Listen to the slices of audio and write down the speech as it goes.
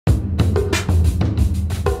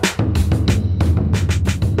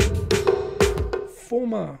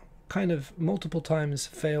former kind of multiple times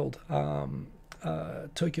failed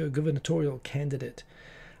Tokyo gubernatorial candidate,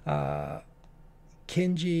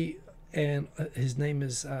 Kenji, and his name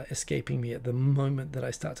is escaping me at the moment that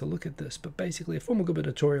I start to look at this, but basically a former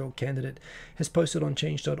gubernatorial candidate has posted on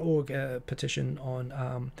change.org a petition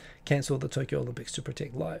on cancel the Tokyo Olympics to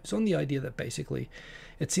protect lives, on the idea that basically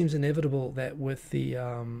it seems inevitable that with the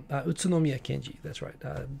Utsunomiya Kenji, that's right,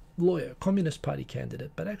 lawyer, Communist Party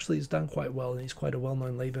candidate, but actually he's done quite well, and he's quite a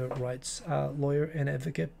well-known labor rights lawyer and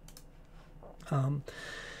advocate.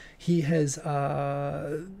 He has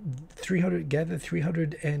gathered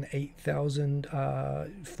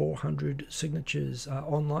 308,400 signatures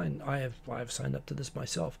online. I have signed up to this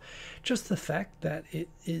myself. Just the fact that it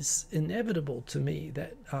is inevitable to me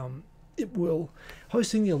that it will,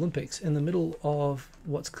 hosting the Olympics in the middle of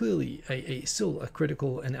what's clearly still a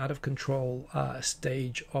critical and out of control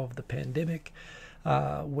stage of the pandemic,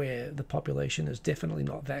 where the population is definitely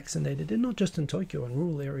not vaccinated, and not just in Tokyo, in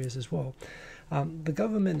rural areas as well. The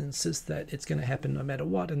government insists that it's going to happen no matter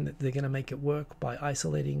what, and that they're going to make it work by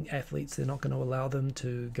isolating athletes. They're not going to allow them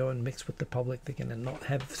to go and mix with the public. They're going to not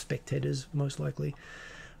have spectators, most likely.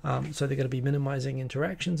 So they're going to be minimizing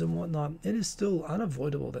interactions and whatnot. It is still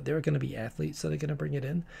unavoidable that there are going to be athletes that are going to bring it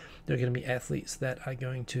in. There are going to be athletes that are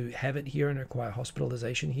going to have it here and require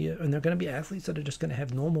hospitalization here. And there are going to be athletes that are just going to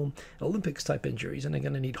have normal Olympics type injuries and are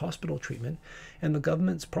going to need hospital treatment. And the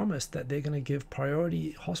government's promised that they're going to give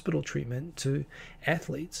priority hospital treatment to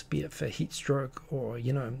athletes, be it for heat stroke or,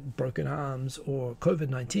 broken arms or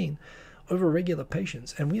COVID-19, over regular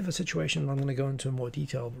patients. And we have a situation I'm going to go into more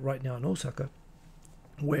detail right now in Osaka,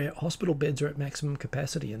 where hospital beds are at maximum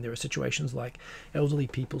capacity, and there are situations like elderly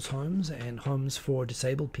people's homes and homes for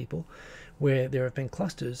disabled people where there have been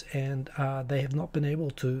clusters, and they have not been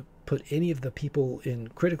able to put any of the people in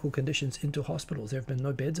critical conditions into hospitals. There have been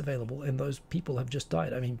no beds available, and those people have just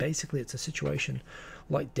died. I mean, basically it's a situation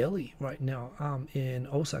like Delhi right now in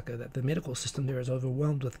Osaka, that the medical system there is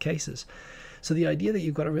overwhelmed with cases. So the idea that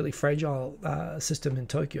you've got a really fragile system in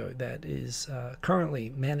Tokyo that is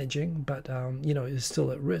currently managing, but is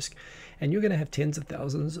still at risk, and you're going to have tens of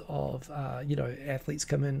thousands of athletes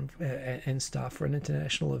come in and staff for an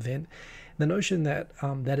international event. The notion that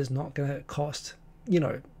that is not going to cost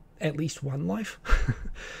at least one life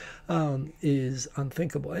is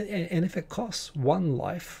unthinkable. And if it costs one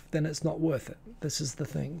life, then it's not worth it. This is the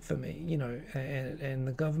thing for me, and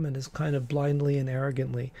the government is kind of blindly and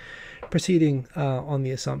arrogantly proceeding on the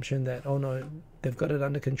assumption that, oh no, they've got it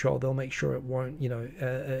under control. They'll make sure it won't,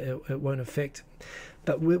 it won't affect.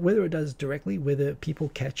 But whether it does directly, whether people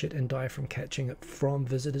catch it and die from catching it from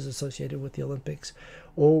visitors associated with the Olympics,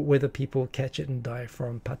 or whether people catch it and die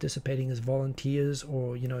from participating as volunteers,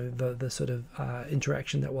 or the sort of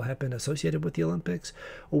interaction that will happen associated with the Olympics,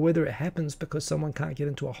 or whether it happens because someone can't get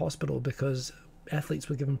into a hospital because athletes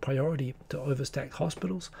were given priority to overstacked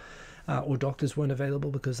hospitals, or doctors weren't available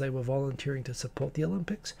because they were volunteering to support the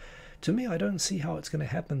Olympics. To me, I don't see how it's going to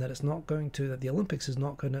happen that the Olympics is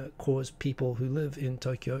not going to cause people who live in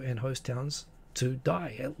Tokyo and host towns to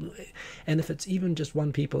die. And if it's even just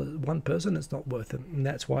one person, it's not worth it. And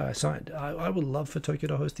that's why I signed. I would love for Tokyo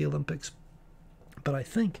to host the Olympics, but I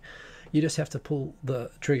think you just have to pull the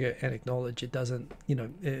trigger and acknowledge it doesn't,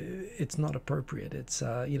 it's not appropriate. It's,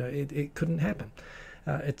 it couldn't happen.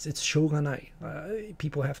 It's shoganai.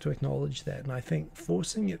 People have to acknowledge that. And I think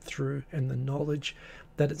forcing it through and the knowledge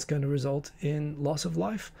that it's going to result in loss of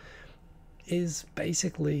life is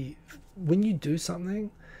basically, when you do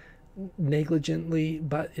something negligently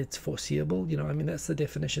but it's foreseeable, that's the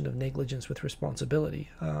definition of negligence with responsibility,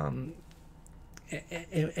 and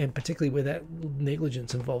particularly where that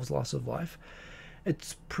negligence involves loss of life.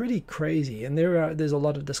 It's pretty crazy, and there's a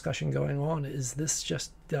lot of discussion going on. Is this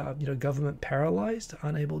just government paralyzed,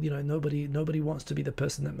 unable? Nobody wants to be the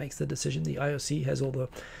person that makes the decision. The IOC has all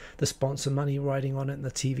the sponsor money riding on it and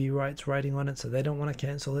the TV rights riding on it, so they don't want to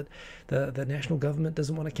cancel it. The national government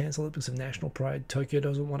doesn't want to cancel it because of national pride. Tokyo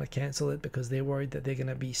doesn't want to cancel it because they're worried that they're going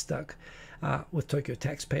to be stuck with Tokyo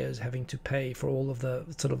taxpayers having to pay for all of the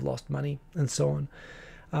sort of lost money and so on.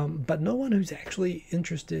 But no one who's actually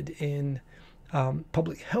interested in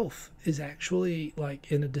public health is actually like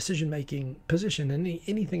in a decision-making position in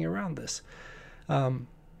anything around this. And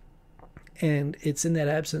it's in that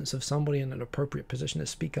absence of somebody in an appropriate position to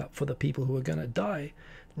speak up for the people who are going to die,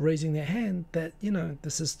 raising their hand, that,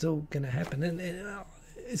 this is still going to happen. And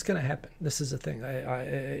it's going to happen. This is the thing.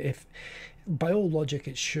 If by all logic,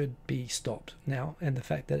 it should be stopped now. And the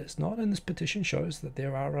fact that it's not, and this petition shows that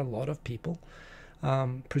there are a lot of people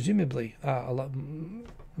presumably a lot,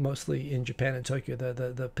 mostly in Japan and Tokyo.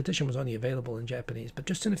 The petition was only available in Japanese, but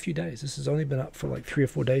just in a few days. This has only been up for like 3 or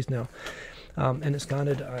 4 days now, and it's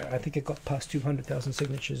garnered, I think it got past 200,000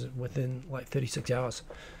 signatures within like 36 hours.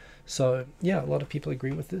 So yeah, a lot of people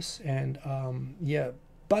agree with this, and yeah,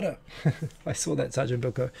 butter. I saw that, Sergeant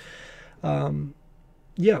Bilko.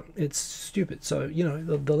 Yeah, it's stupid. So, you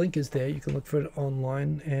know, the link is there. You can look for it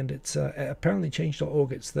online, and it's apparently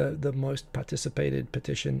change.org. It's the most participated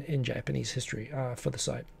petition in Japanese history for the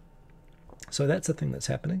site. So that's the thing that's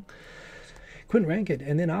happening. Couldn't rank it,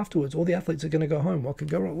 and then afterwards, all the athletes are going to go home. What could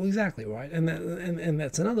go wrong? Well, exactly right, and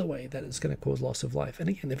that's another way that it's going to cause loss of life. And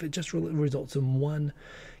again, if it just results in one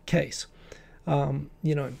case, you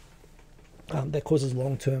know, that causes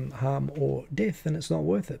long-term harm or death, then it's not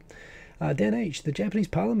worth it. Dan H., the Japanese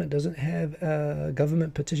Parliament doesn't have a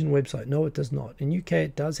government petition website. No, it does not. In UK,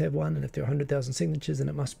 it does have one, and if there are 100,000 signatures, then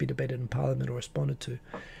it must be debated in Parliament or responded to.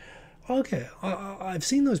 Okay, I've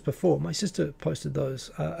seen those before. My sister posted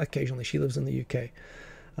those occasionally. She lives in the UK.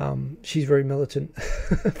 She's very militant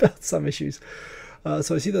about some issues.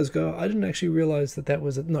 So I see those go. I didn't actually realize that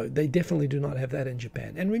was no, they definitely do not have that in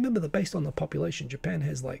Japan. And remember that based on the population, Japan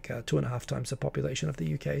has like 2.5 times the population of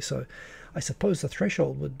the UK. So I suppose the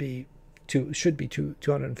threshold should be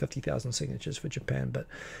 250,000 signatures for Japan. But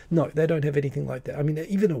no, they don't have anything like that. I mean,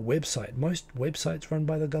 even a website, most websites run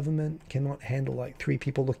by the government cannot handle like 3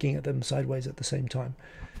 people looking at them sideways at the same time.